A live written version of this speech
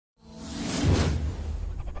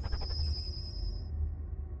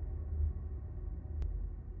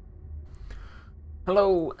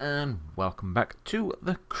Hello and welcome back to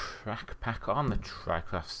the Crackpack on the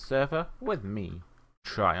TryCraft server with me,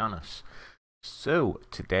 Tryonus. So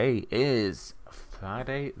today is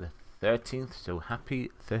Friday the 13th, so happy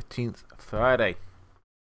 13th Friday.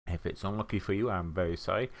 If it's unlucky for you, I'm very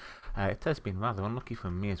sorry. It has been rather unlucky for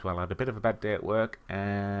me as well. I had a bit of a bad day at work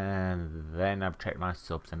and then I've checked my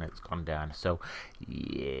subs and it's gone down. So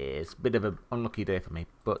yeah, it's a bit of an unlucky day for me.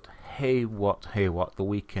 But hey what, the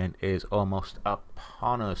weekend is almost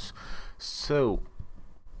upon us. So,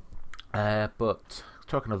 but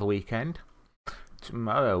talking of the weekend,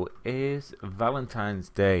 tomorrow is Valentine's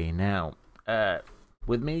Day. Now,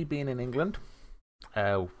 with me being in England,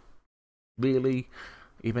 really,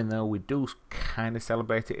 even though we do kind of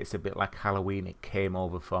celebrate it, it's a bit like Halloween. It came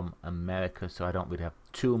over from America, so I don't really have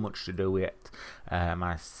too much to do with it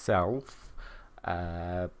myself.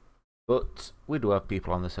 But we do have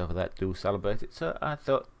people on the server that do celebrate it, so I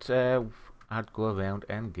thought I'd go around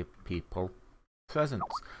and give people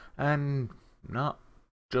presents. And not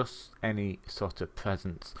just any sort of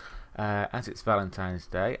presents. As it's Valentine's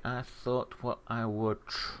Day, I thought what I would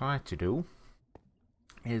try to do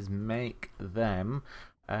is make them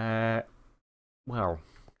well,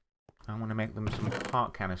 I want to make them some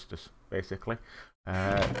heart canisters, basically.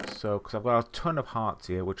 So, because I've got a ton of hearts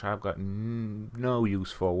here, which I've got no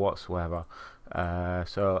use for whatsoever.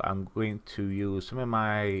 So I'm going to use some of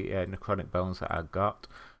my necrotic bones that I got,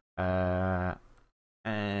 and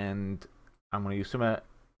I'm going to use some of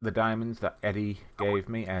the diamonds that Eddie gave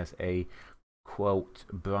me as a quote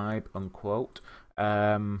bribe unquote.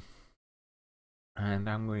 And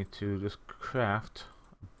I'm going to just craft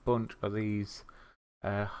a bunch of these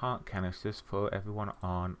heart canisters for everyone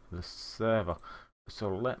on the server. So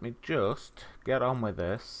let me just get on with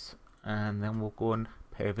this and then we'll go and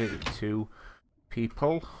pay a visit to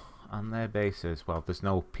people on their bases. Well, there's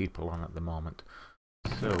no people on at the moment.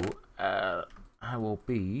 So I will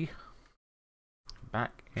be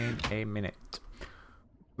back in a minute.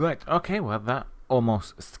 Right, okay, well that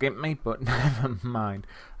almost skipped me, but never mind.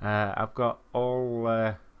 I've got all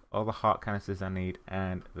the heart canisters I need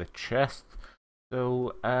and the chest.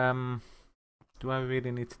 So do I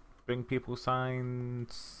really need to bring people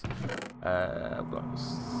signs? I've got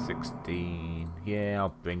 16. Yeah, I'll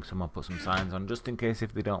bring some. I'll put some signs on just in case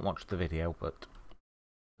if they don't watch the video, but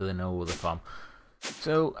so they know where they're from.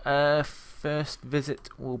 So first visit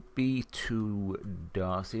will be to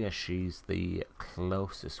Darcy, as she's the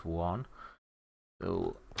closest one.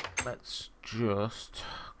 So let's just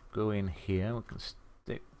go in here. We can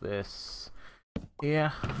stick this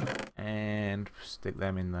here and stick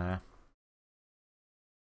them in there.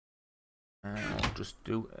 And I'll just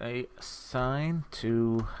do a sign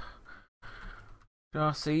to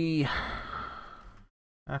Darcy.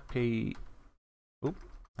 Happy. Oop,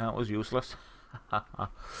 that was useless.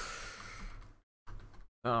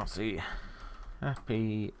 Darcy.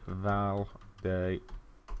 Happy Val Day.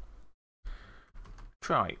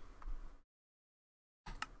 Try.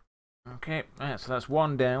 Okay, right, so that's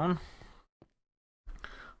one down.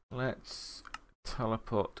 Let's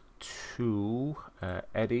teleport to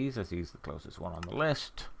Eddie's, as he's the closest one on the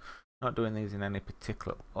list. Not doing these in any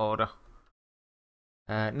particular order.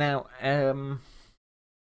 Now, oh,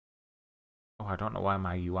 I don't know why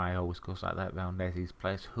my UI always goes like that around Eddie's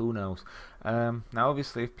place. Who knows? Now,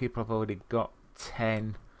 obviously, if people have already got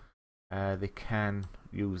 10, they can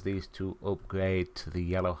use these to upgrade to the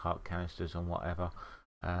yellow heart canisters and whatever.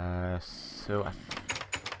 So I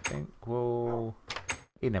think we'll...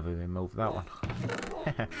 He never removed that one.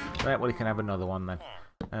 Right, well, he can have another one then.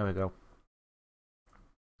 There we go.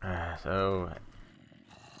 So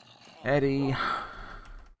Eddie,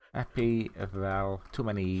 happy Val. Too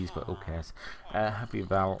many E's, but who cares? Happy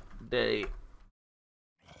Val Day.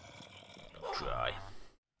 Try.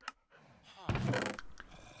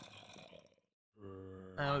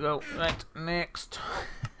 There we go. Right, next.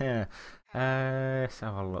 Let's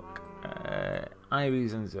have a look.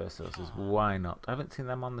 Ivy's and Xersos, why not? I haven't seen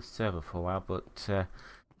them on the server for a while, but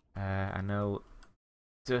I know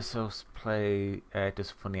Xersos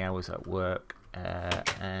does funny hours at work,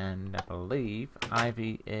 and I believe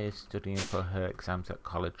Ivy is studying for her exams at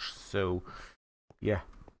college, so yeah.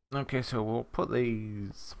 Okay, so we'll put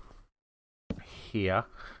these here.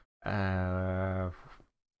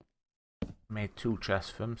 Made 2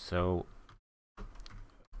 chests for them, so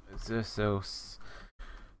Xersos,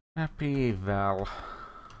 happy Val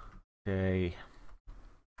Day.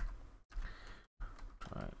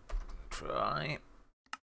 Try.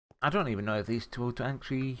 I don't even know if these two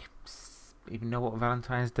actually even know what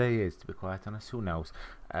Valentine's Day is, to be quite honest. Who knows?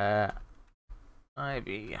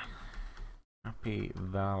 Ivy, happy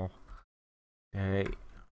Val Day,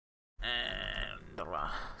 and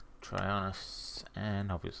Tryonus,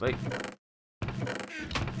 and obviously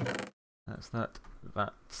that's that.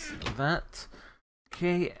 That's that.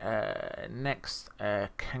 Okay, next,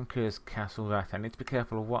 Kanker's Castle. Right, I need to be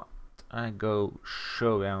careful of what I go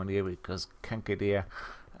show around here because Kanakadea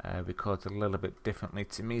records a little bit differently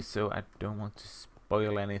to me, so I don't want to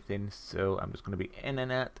spoil anything. So I'm just going to be in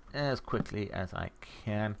and out as quickly as I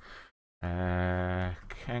can.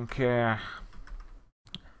 Kanker,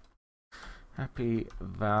 happy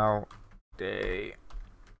Val Day.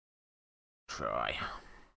 Try.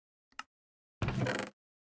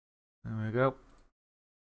 There we go.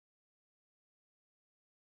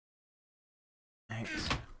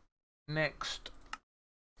 Next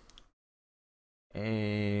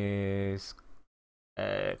is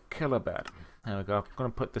Kilobed. There we go. I'm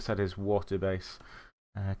going to put this at his water base.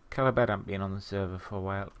 Kilobed hasn't been on the server for a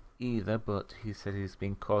while either, but he said he's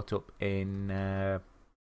been caught up in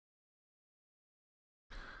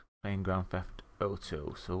playing Grand Theft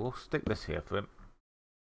Auto, so we'll stick this here for him.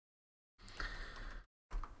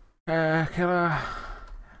 Killer,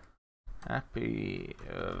 happy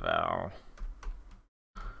Val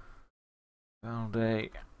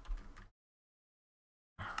Day.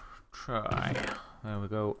 Try. There we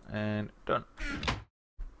go, and done.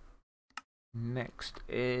 Next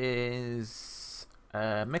is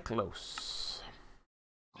Micklos.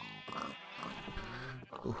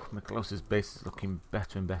 Micklos' base is looking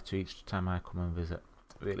better and better each time I come and visit.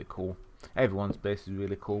 Really cool. Everyone's base is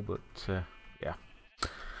really cool, but yeah.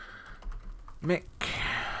 Mick,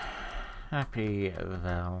 happy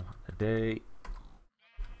Val Day.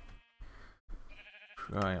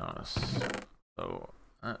 Tryonus. So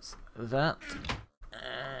that's that.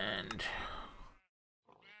 And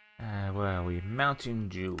where are we? Mountain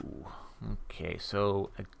Dew. Okay,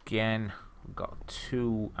 so again, we've got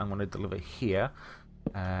two I'm going to deliver here.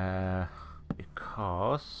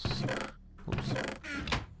 Because oops,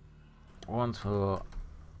 one's for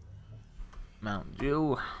Mountain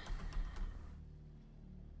Dew.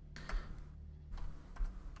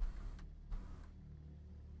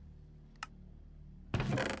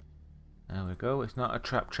 There we go. It's not a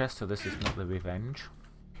trap chest, so this is not the revenge.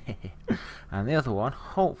 And the other one,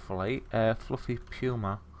 hopefully,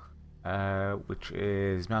 TheFuffypuma, which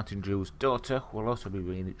is Mountain Dew's daughter, will also be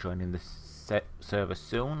joining the server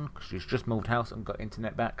soon. She's just moved house and got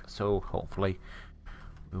internet back, so hopefully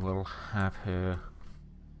we will have her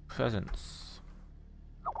presence.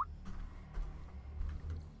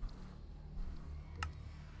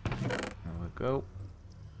 There we go.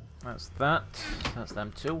 That's that. That's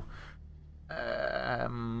them two.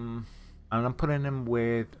 And I'm putting them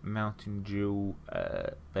with Mountain Dew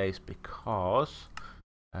base because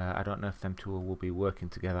I don't know if them two will be working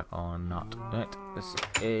together or not. Right, this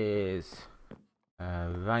is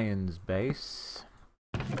Ryan's base.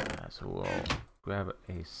 So we'll grab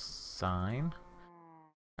a sign.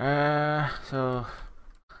 So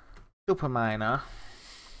Super Miner.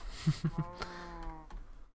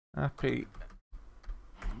 Happy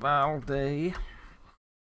Valday.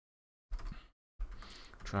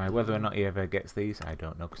 Try whether or not he ever gets these, I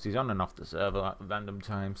don't know, because he's on and off the server at random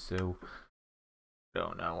times, so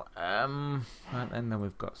don't know. And then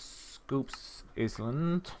we've got Scoops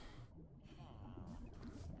Island.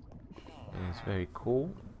 It's very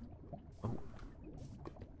cool.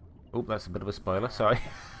 Oh, that's a bit of a spoiler. Sorry.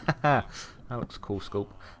 That looks cool,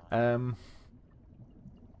 Scoop.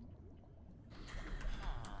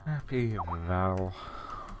 Happy Val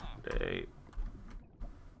Day.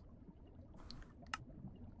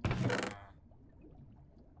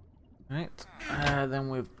 Right, then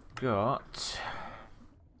we've got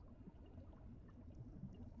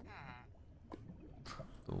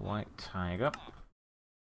TheWhiteTyger.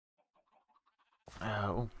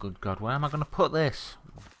 Oh, good God, where am I going to put this?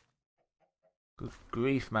 Good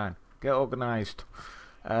grief, man. Get organised.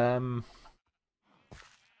 I'll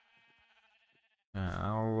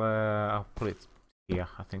put it here.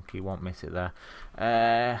 I think he won't miss it there.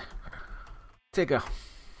 Tigger.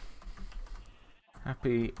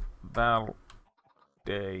 Happy Val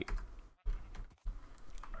Day.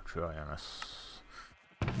 Tryonus.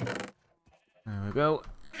 There we go.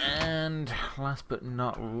 And last but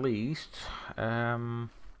not least, who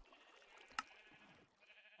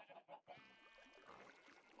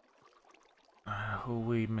are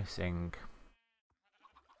we missing?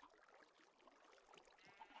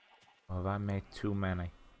 Or have I made too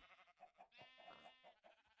many?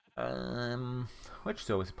 Which is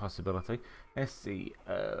always a possibility. Let's see.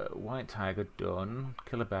 TheWhiteTyger done.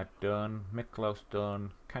 Kilobed done. Micklos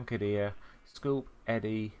done. Kanakadea. Scoop.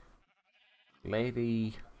 Eddie.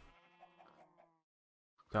 Lady.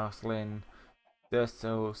 Darslyn,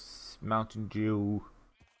 Xersos, Mntdewmania,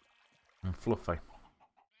 and Fluffy.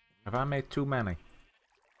 Have I made too many?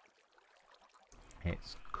 It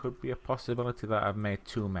could be a possibility that I've made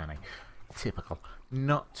too many. Typical.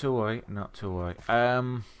 Not to worry, not to worry.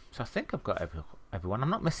 So I think I've got everyone. I'm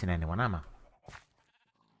not missing anyone, am I?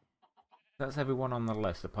 That's everyone on the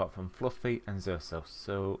list apart from Fluffy and Xersos.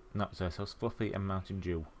 So, not Xersos, Fluffy and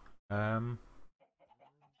Mntdewmania.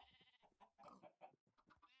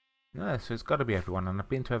 Yeah, so it's got to be everyone, and I've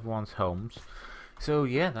been to everyone's homes. So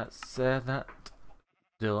yeah, that's that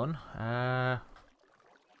done.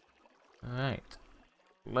 Right,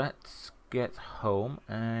 let's get home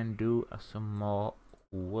and do some more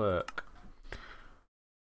work.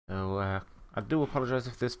 So I do apologise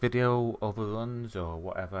if this video overruns or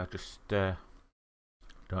whatever. Just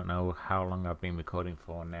don't know how long I've been recording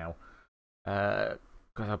for now, because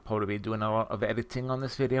I'll probably be doing a lot of editing on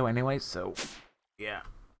this video anyway. So yeah.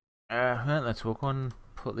 Right, let's work on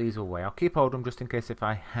put these away. I'll keep hold of them just in case if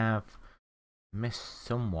I have missed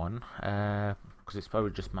someone, because it's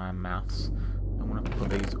probably just my maths. I'm going to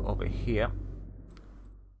put these over here.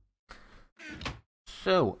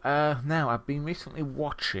 So, now I've been recently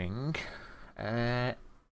watching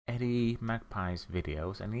Eddie Magpie's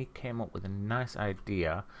videos, and he came up with a nice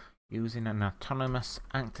idea using an autonomous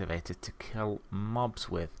activator to kill mobs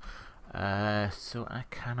with. So I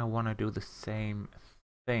kind of want to do the same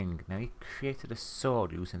thing. Now he created a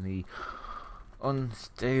sword using the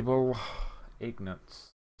unstable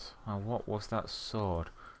ignates. Oh, what was that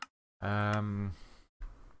sword?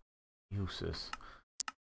 Uses.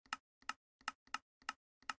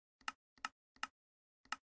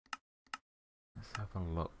 Let's have a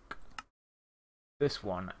look. This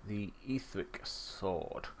one, the etheric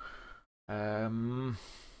sword. 2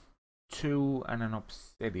 and an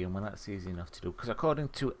obsidian. Well, that's easy enough to do because according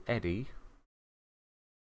to Eddie,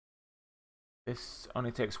 this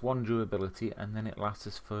only takes 1 durability and then it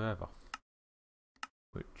lasts forever,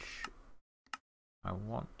 which I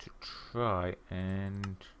want to try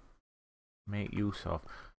and make use of.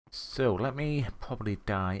 So let me probably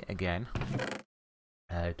die again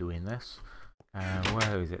doing this.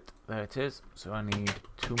 Where is it? There it is. So I need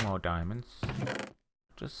 2 more diamonds.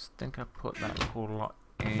 Just think I put that little lot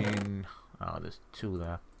in. Oh, there's 2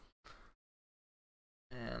 there.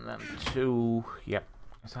 And then 2, yep.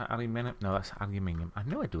 Is that aluminium? No, that's aluminium. I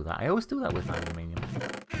knew I'd do that. I always do that with aluminium.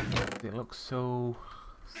 It looks so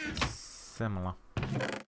similar.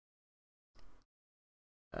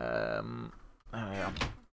 There we go.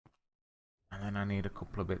 And then I need a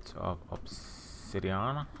couple of bits of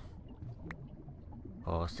obsidian.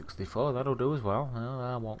 Or 64, that'll do as well. Well,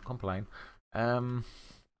 I won't complain. I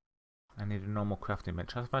need a normal crafting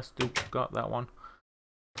bench. Have I still got that one?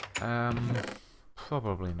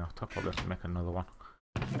 Probably not. I'll probably have to make another one.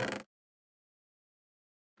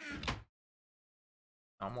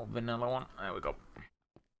 Normal vanilla one. There we go.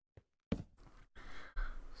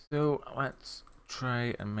 So let's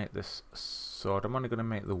try and make this sword. I'm only going to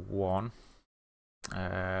make the one.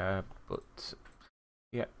 But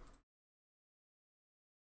yeah.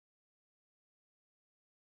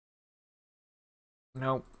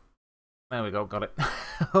 No. There we go, got it.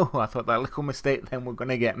 Oh, I thought that little mistake then were going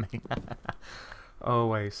to get me.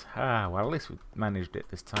 Always. Ah, well, at least we managed it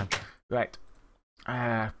this time. Right.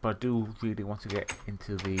 But I do really want to get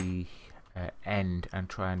into the end and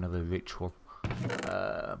try another ritual.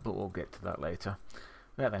 But we'll get to that later.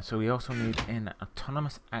 Right then, so we also need an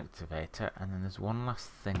autonomous activator, and then there's one last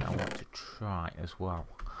thing I want to try as well.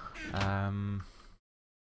 Now,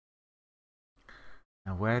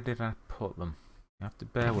 where did I put them? You have to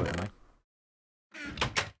bear with me.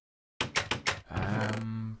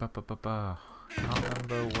 I can't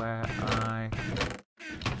remember where I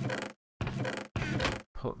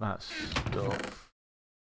put that stuff.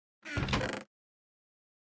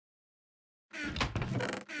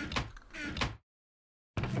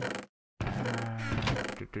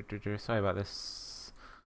 Sorry about this.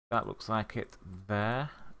 That looks like it there.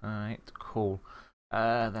 Alright, cool.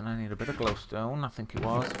 Then I need a bit of glowstone, I think it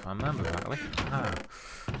was, if I remember rightly. Ah,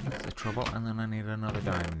 that's the trouble. And then I need another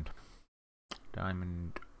diamond.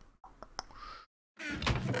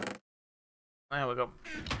 There we go.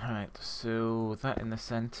 Alright, so that in the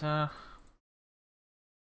centre.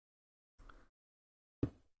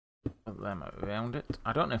 Put them around it.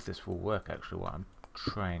 I don't know if this will work actually, what I'm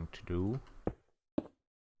trying to do.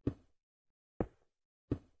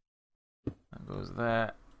 That goes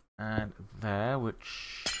there and there,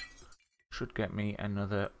 which should get me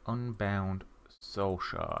another unbound soul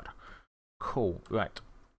shard. Cool, right.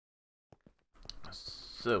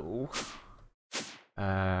 So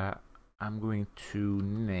I I'm going to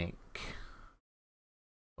nick,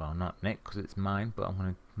 well, not nick because it's mine, but I'm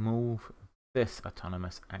going to move this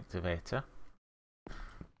autonomous activator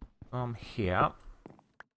from here.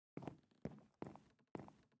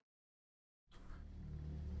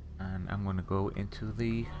 And I'm going to go into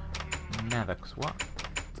the nether, because what?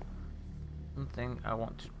 Something I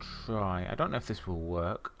want to try. I don't know if this will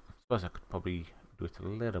work. I suppose I could probably do it a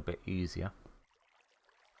little bit easier.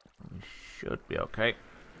 We should be okay.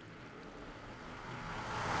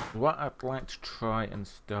 What I'd like to try and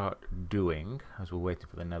start doing, as we're waiting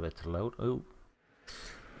for the nether to load. Oh,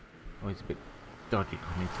 it's a bit dodgy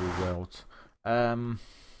coming through worlds.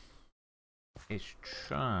 Is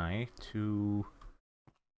try to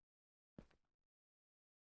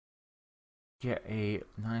get a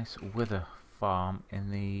nice wither farm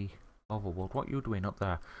in the overworld. What are you doing up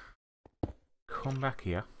there? Come back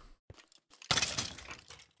here.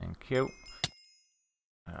 Thank you.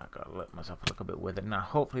 I gotta let myself look a bit withered. Now,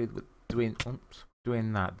 hopefully, with doing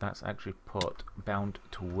that, that's actually put bound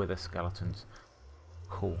to wither skeletons.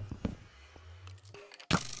 Cool.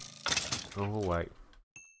 Go away.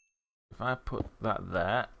 If I put that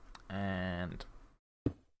there and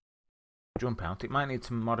jump out, it might need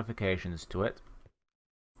some modifications to it.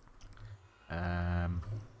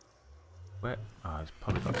 Where? Oh, it's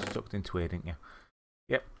probably got sucked into here, didn't you?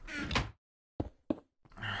 Yep.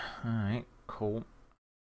 Alright, cool.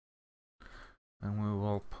 And we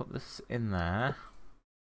will put this in there.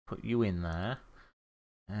 Put you in there.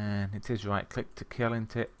 And it is right click to kill,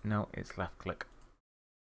 isn't it? No, it's left click.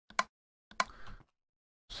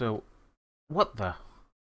 So, what the?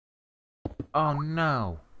 Oh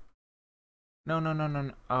no.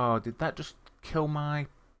 No. Oh, did that just kill my...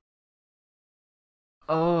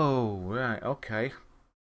 Oh, right, okay.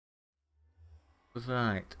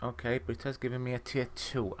 Right, okay, but it has given me a tier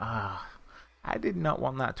 2. Ah, I did not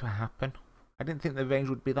want that to happen. I didn't think the range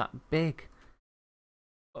would be that big.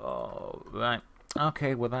 Oh, right.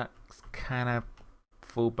 Okay, well that's kind of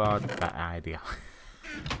full-barred that idea.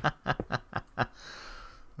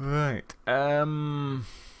 Right,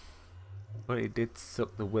 but it did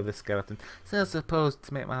suck the wither skeleton. So I suppose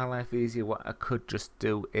to make my life easier, what I could just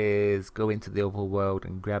do is go into the overworld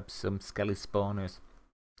and grab some skelly spawners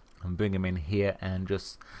and bring them in here and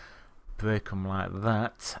just break them like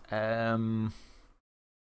that.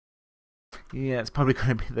 Yeah, it's probably going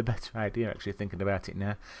to be the better idea, actually, thinking about it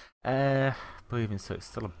now. But even so, it's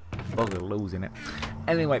still a bugger losing it.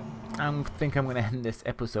 Anyway, I think I'm going to end this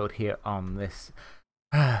episode here on this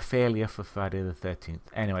failure for Friday the 13th.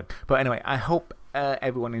 Anyway, I hope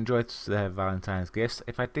everyone enjoyed their Valentine's gifts.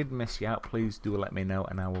 If I did miss you out, please do let me know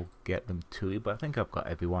and I will get them to you. But I think I've got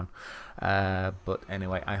everyone. But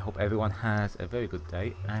anyway, I hope everyone has a very good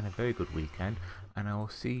day and a very good weekend. And I will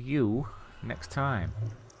see you next time.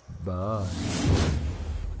 Bye.